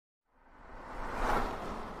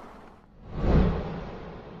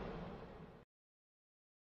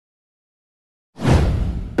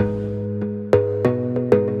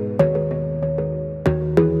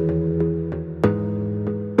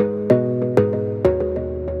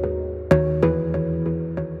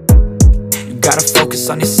focus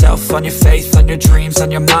on yourself, on your faith, on your dreams, on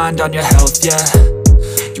your mind, on your health, yeah.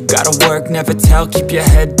 You gotta work, never tell, keep your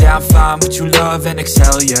head down, find what you love and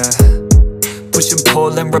excel, yeah. Push and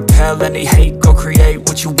pull and repel any hate, go create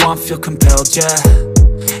what you want, feel compelled, yeah.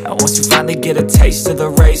 And once you finally get a taste of the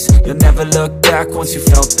race, you'll never look back once you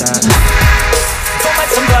felt that. Don't let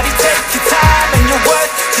somebody take your time and your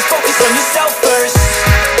worth, just focus on yourself first.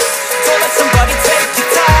 Don't let somebody take your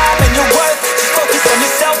time and your worth, just focus on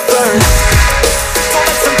yourself first. Don't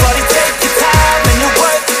let somebody take your time and your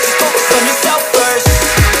worth, just focus on yourself first.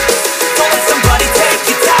 Don't let somebody take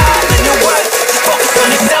your time and your worth, just focus on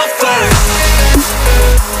yourself first.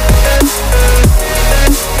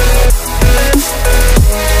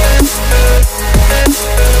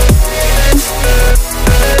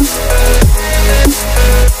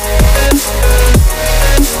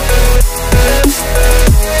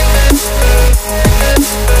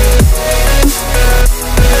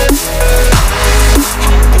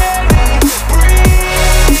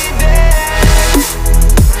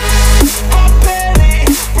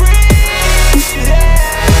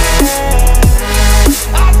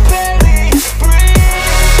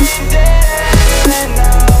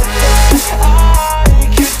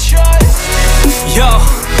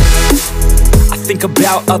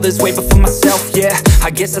 About others way before myself, yeah.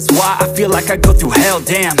 I guess that's why I feel like I go through hell,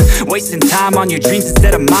 damn. Wasting time on your dreams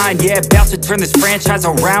instead of mine, yeah. About to turn this franchise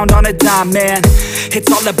around on a dime, man. It's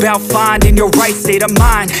all about finding your right state of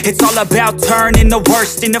mind. It's all about turning the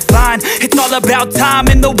worst into fine. It's all about time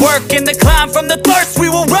and the work and the climb. From the thirst we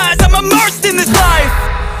will rise, I'm immersed in this life.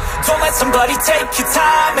 Don't let somebody take your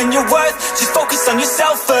time and your worth, just focus on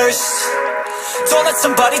yourself first. Don't let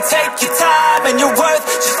somebody take your time and your worth,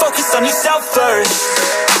 just focus on yourself first.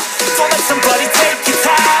 Don't let somebody take your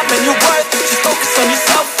time and your worth, just focus on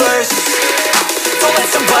yourself first. Don't let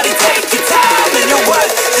somebody take your time and your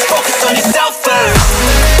worth, just focus on yourself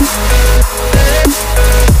first.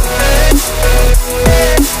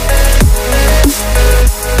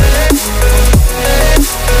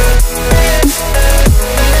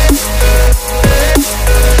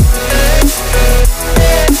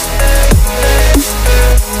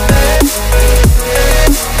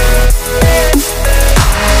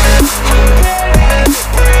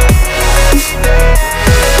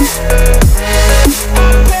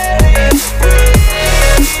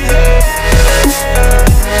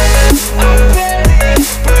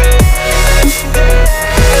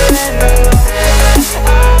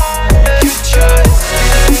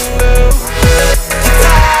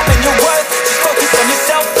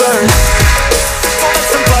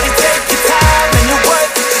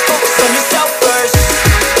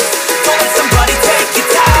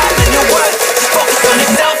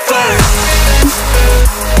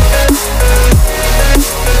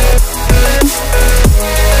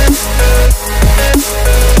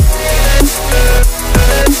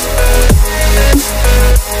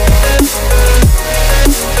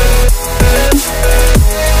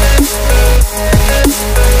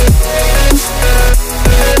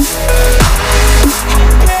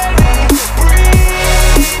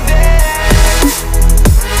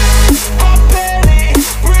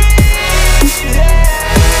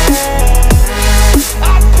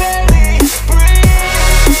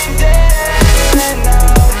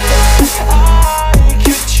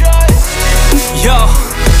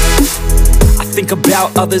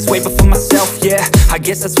 About others way before myself, yeah. I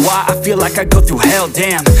guess that's why I feel like I go through hell,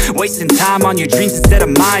 damn. Wasting time on your dreams instead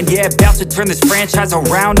of mine, yeah. About to turn this franchise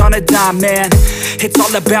around on a dime, man. It's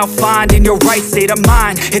all about finding your right state of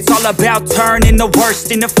mind. It's all about turning the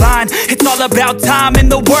worst into fine. It's all about time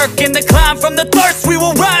and the work and the climb. From the thirst we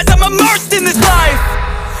will rise, I'm immersed in this life.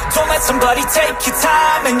 Don't let somebody take your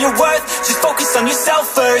time and your worth, just focus on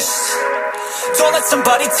yourself first. Don't let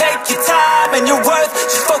somebody take your time and your worth,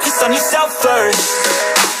 just focus on yourself first.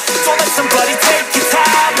 Don't let somebody take your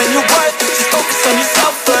time and your worth, just focus on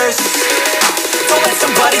yourself first. Don't let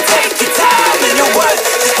somebody take your time and your worth,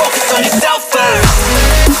 just focus on yourself first.